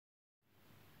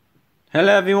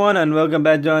Hello everyone and welcome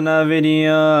back to another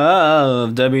video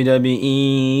of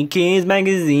WWE Kids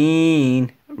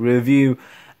Magazine review,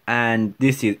 and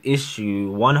this is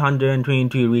issue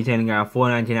 122 retailing at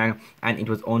 $4.99 and it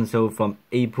was on sale from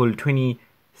April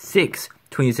 26,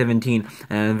 2017,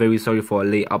 and I'm very sorry for a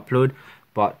late upload,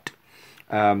 but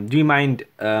do you mind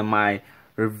my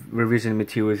revision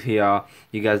materials here?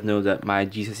 You guys know that my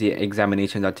GCSE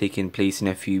examinations are taking place in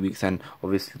a few weeks, and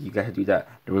obviously you guys do that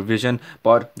the revision.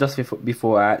 But just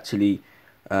before I actually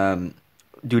do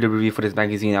the review for this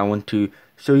magazine, I want to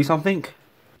show you something.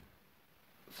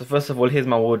 So first of all, here's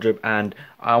my wardrobe, and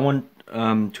I want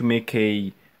to make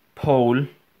a poll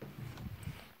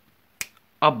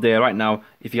up there right now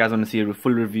if you guys want to see a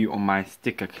full review on my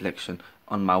sticker collection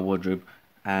on my wardrobe.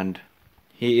 And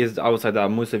here is the outside that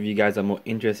most of you guys are more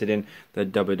interested in, the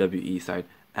WWE side.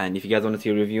 And if you guys want to see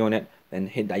a review on it, then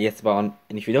hit that yes button.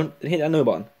 And if you don't, then hit that no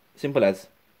button. Simple as.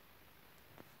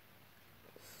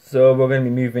 So we're going to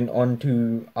be moving on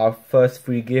to our first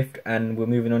free gift, and we're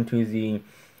moving on to the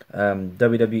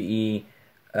WWE,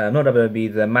 not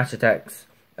WWE, the Match Attax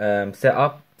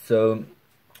setup. So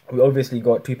we obviously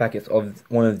got 2 packets of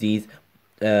one of these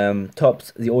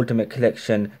Topps, the Ultimate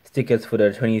Collection stickers for the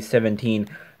 2017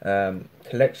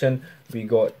 collection. We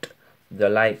got the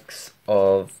likes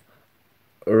of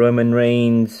Roman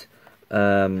Reigns,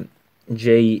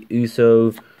 Jey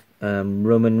Uso,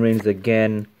 Roman Reigns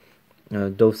again,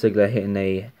 Dolph Ziggler hitting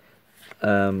a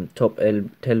top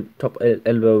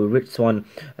elbow Rich Swann,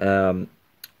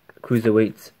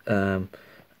 cruiserweights,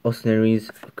 Austin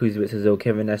Aries, cruiserweights as well,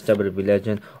 Kevin Nash, WWE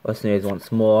legend, Austin Aries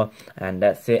once more, and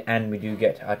that's it. And we do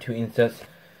get our 2 inserts,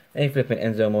 a flipping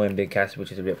Enzo Amore and Big Cass,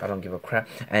 which is a rip, I don't give a crap,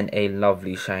 and a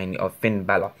lovely shiny of Finn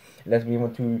Balor. Let's move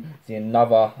on to the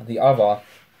other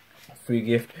free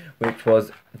gift, which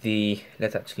was the,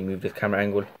 let's actually move this camera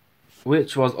angle,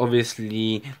 which was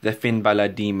obviously the Finn Balor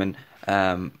Demon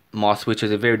mask, which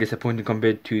is a very disappointing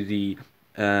compared to the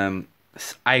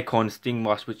Icon Sting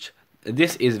mask, which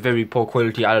this is very poor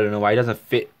quality. I don't know why it doesn't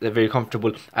fit very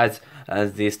comfortable as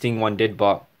the Sting one did,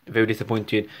 but very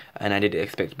disappointed, and I did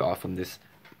expect better from this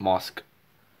mask.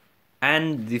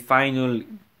 And the final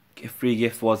free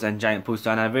gift was a giant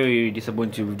poster, and I'm very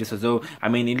disappointed with this as well. I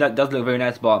mean, it does look very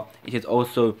nice, but it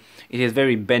is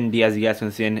very bendy, as you guys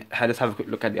can see. And let's have a quick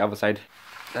look at the other side.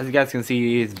 As you guys can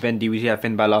see, it's bendy. We have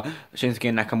Finn Balor,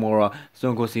 Shinsuke Nakamura,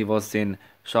 Stone Cold Steve Austin,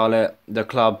 Charlotte, The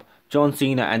Club, John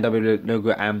Cena, and WWE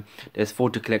logo, and there's 4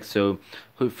 to collect, so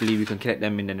hopefully we can collect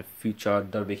them in the future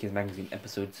WWE Kids Magazine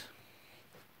episodes.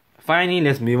 Finally,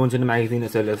 let's move on to the magazine,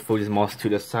 so let's throw this mask to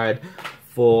the side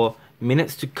for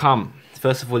minutes to come.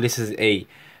 First of all, this is a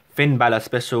Finn Balor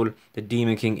special. The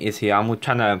Demon King is here. I'm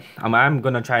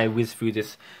gonna try and whiz through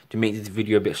this to make this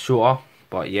video a bit shorter,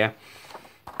 but yeah.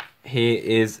 Here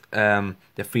is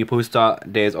the free poster.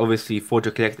 There's obviously 4 to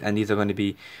collect, and these are going to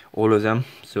be all of them.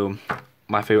 So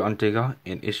my favorite Undertaker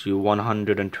in issue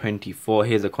 124.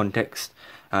 Here's the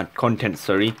content,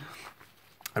 sorry.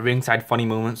 Ringside funny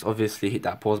moments. Obviously hit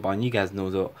that pause button. You guys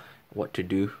know what to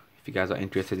do if you guys are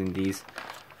interested in these.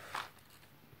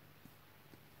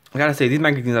 I gotta say, these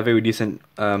magazines are very decent,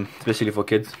 especially for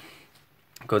kids,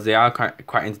 because they are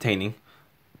quite entertaining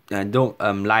and don't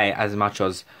lie as much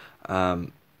as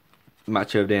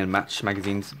Match of the Day and Match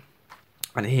magazines.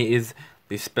 And here is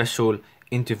the special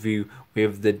interview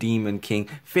with the Demon King,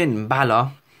 Finn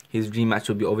Balor. His dream match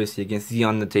will be obviously against The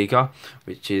Undertaker,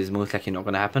 which is most likely not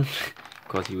going to happen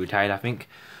because he retired, I think.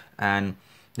 And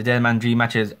the Dead Man dream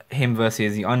match is him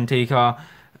versus The Undertaker.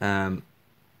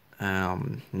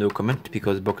 No comment,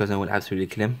 because Brock Lesnar would absolutely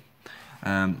kill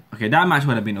him. Okay, that match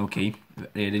would have been okay.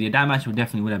 That match would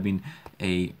have been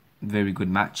a very good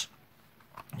match.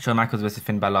 Shawn Michaels versus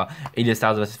Finn Balor, AJ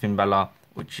Styles versus Finn Balor,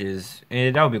 which is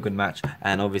that would be a good match,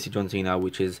 and obviously John Cena,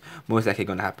 which is most likely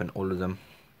going to happen, all of them.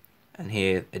 And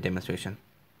here a demonstration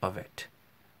of it.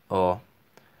 Or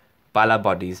Balor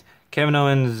bodies. Kevin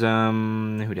Owens,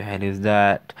 who the hell is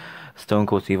that? Stone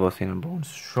Cold Steve Austin and Braun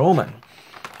Strowman.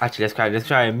 Actually, let's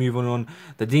try and move on.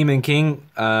 The Demon King,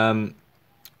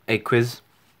 a quiz.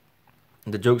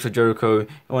 The jokes of Jericho. You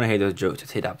want to hear those jokes?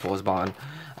 Just hit that pause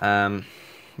button.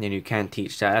 Then you can't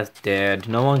teach that. That's dead.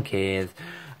 No one cares.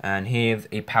 And here's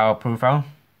a power profile.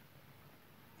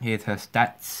 Here's her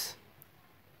stats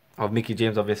of Mickie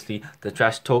James, obviously. The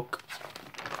trash talk.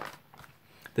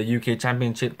 The UK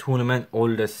Championship Tournament. All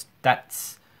the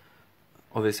stats.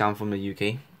 Obviously, I'm from the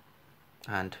UK,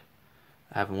 and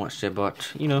I haven't watched it,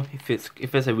 but you know,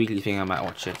 if it's a weekly thing, I might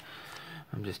watch it.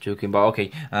 I'm just joking, but okay.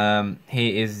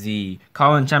 Here is the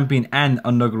current champion and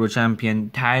underground champion,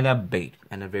 Tyler Bate,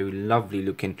 and a very lovely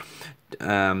looking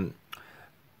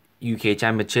UK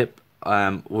championship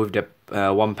with the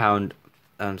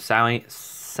 £1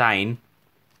 sign.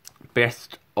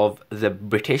 Best of the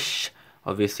British.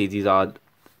 Obviously, these are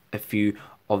a few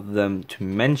of them to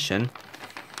mention.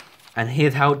 And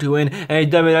here's how to win a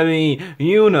WWE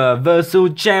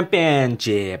Universal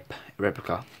Championship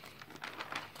replica.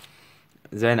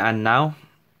 Then and now,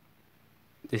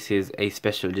 this is a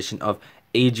special edition of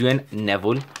Adrian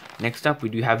Neville. Next up, we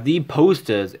do have the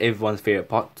posters, everyone's favorite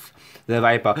parts. The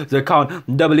Viper, the Count,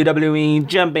 WWE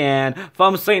Champion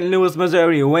from St. Louis,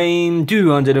 Missouri, weighing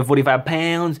 245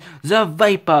 pounds. The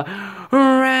Viper,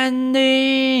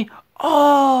 Randy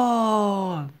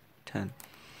Orton.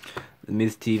 The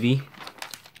Miz TV,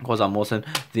 Kozan Morrison,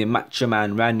 the Macho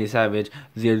Man Randy Savage,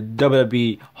 the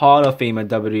WWE Hall of Famer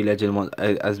WWE Legend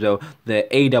as well, the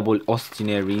AW Austin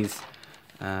Aries.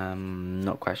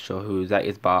 Not quite sure who that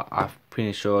is, but I'm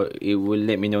pretty sure it will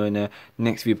let me know in the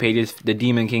next few pages. The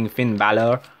Demon King Finn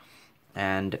Balor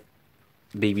and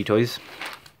baby toys.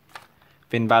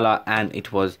 Finn Balor, and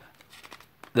it was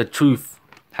the truth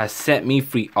has set me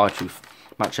free. R-Truth,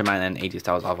 Macho Man and AJ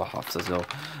Styles other halves as well.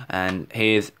 And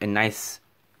here's a nice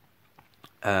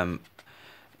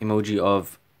emoji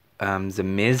of the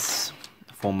Miz,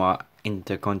 former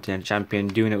Intercontinental Champion,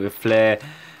 doing it with Flair.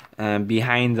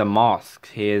 Behind the mask,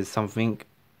 here's something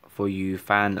for you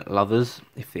fan lovers,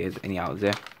 if there's any out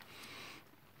there.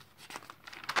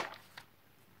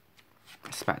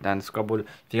 SmackDown Scrabble. If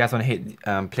you guys want to hit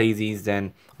play these,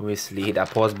 then obviously hit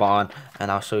that pause button, and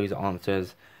I'll show you the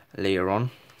answers later on.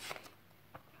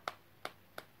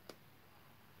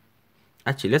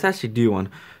 Actually, let's actually do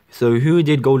one. So, who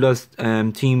did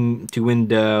Goldust team to win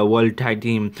the World Tag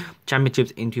Team Championships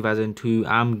in 2002?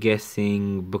 I'm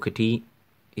guessing Booker T.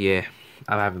 Yeah,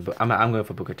 I'm going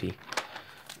for Booker T.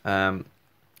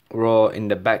 Raw in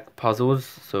the back puzzles.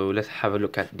 So let's have a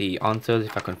look at the answers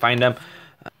if I can find them.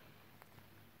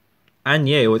 And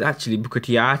yeah, it was actually Booker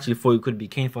T. I actually thought it could be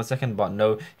Kane for a second, but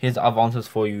no. Here's the other answers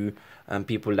for you,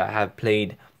 people that have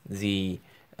played the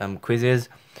quizzes.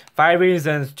 5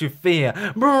 reasons to fear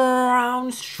Braun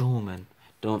Strowman.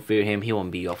 Don't fear him; he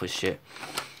won't be off his shit.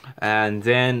 And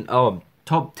then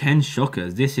top 10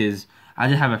 shockers. This is, I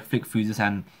just have a flick through this,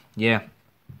 and yeah,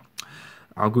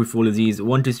 I'll go through all of these.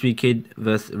 1 2 3 Kid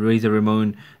versus Razor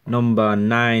Ramon. Number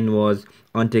 9 was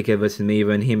Undertaker versus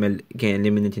Maven. Him getting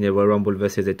eliminated in the Royal Rumble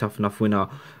versus a Tough Enough winner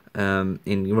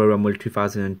in Royal Rumble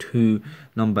 2002.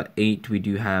 Number 8 we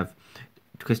do have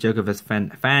Chris Jericho versus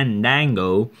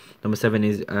Fandango. Number 7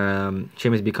 is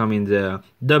Sheamus becoming the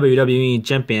WWE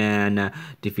Champion,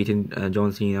 defeating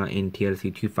John Cena in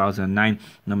TLC 2009.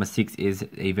 Number 6 is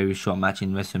a very short match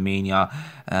in WrestleMania.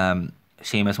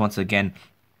 Sheamus once again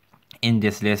in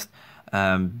this list,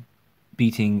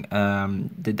 beating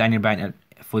the Daniel Bryan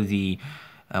for the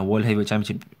World Heavyweight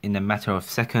Championship in a matter of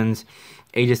seconds.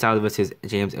 AJ Styles versus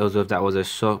James Ellsworth. That was a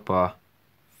shock, but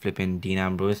flipping Dean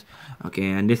Ambrose. Okay,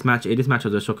 and this match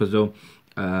was a shock as well.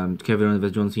 Kevin Owens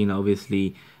versus John Cena,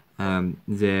 obviously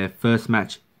the first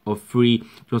match of 3,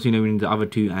 John Cena winning the other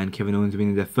 2 and Kevin Owens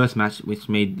winning the first match, which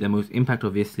made the most impact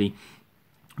obviously.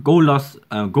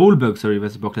 Goldberg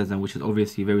versus Brock Lesnar, which is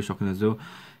obviously very shocking as well.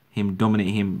 Him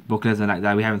dominating him, Brock Lesnar like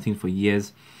that we haven't seen for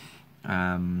years.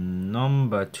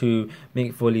 Number 2,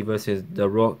 Mick Foley versus The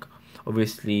Rock.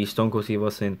 Obviously, Stone Cold Steve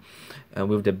Austin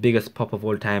with the biggest pop of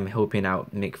all time, helping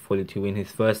out Mick Foley to win his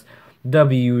first the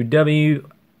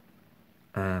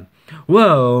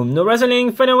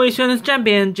Wrestling Federation's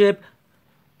Championship.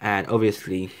 And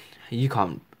obviously, you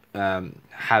can't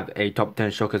have a top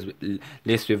 10 shockers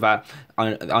list without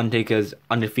Undertaker's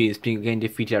undefeated getting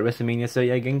defeated at WrestleMania 30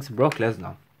 against Brock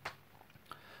Lesnar.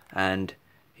 And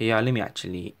here, let me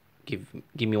actually give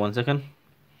me 1 second.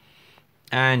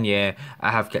 And yeah,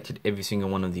 I have collected every single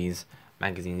one of these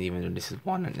magazines, even though this is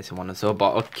one and this is one and so.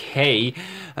 But okay,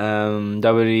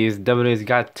 WWE's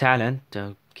Got Talent.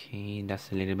 Okay,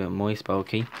 that's a little bit moist, but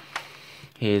okay.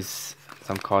 Here's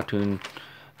some cartoon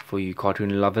for you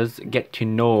cartoon lovers. Get to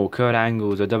know Kurt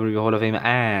Angle, the WWE Hall of Famer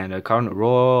and a current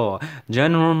Raw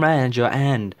General Manager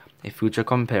and a future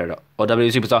competitor, or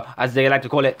WWE Superstar as they like to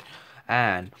call it.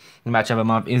 And the match of the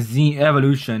month is The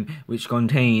Evolution, which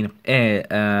contain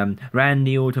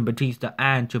Randy Orton, Batista,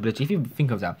 and Triple H. If you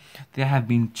think of that, they have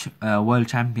been world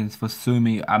champions for so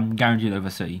many, I'm guaranteed over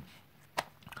 30.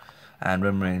 And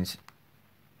Roman Reigns,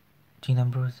 Dean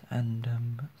Ambrose, and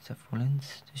Seth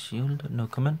Rollins, The Shield, no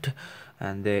comment.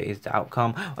 And there is the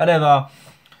outcome. Whatever.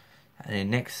 And in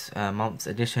next month's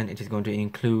edition, it is going to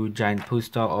include giant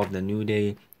poster of the New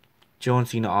Day, John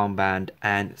Cena armband,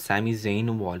 and Sami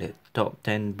Zayn wallet. Top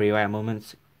 10 Bray Wyatt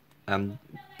moments.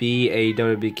 Be a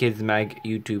WWE Kids Mag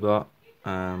YouTuber.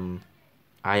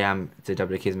 I am the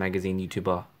WWE Kids Magazine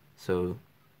YouTuber. So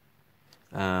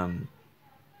Okay,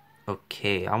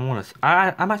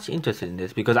 I'm actually interested in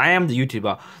this because I am the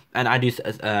YouTuber and I do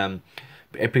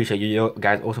appreciate you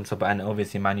guys awesome support, and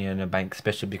obviously Money in the Bank,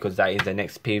 especially because that is the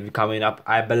next PV coming up,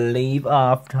 I believe,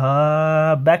 after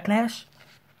Backlash,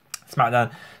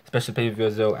 SmackDown special pay-per-view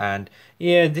as well. And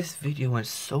yeah, this video went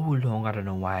so long, I don't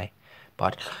know why,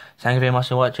 but thank you very much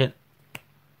for watching.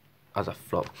 As a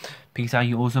flop. Peace out,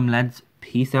 you awesome lads.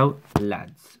 Peace out,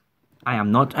 lads. I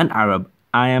am not an Arab.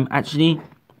 I am actually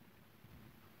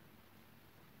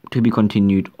to be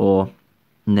continued or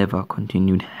never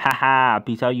continued. Haha.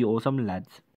 Peace out, you awesome lads.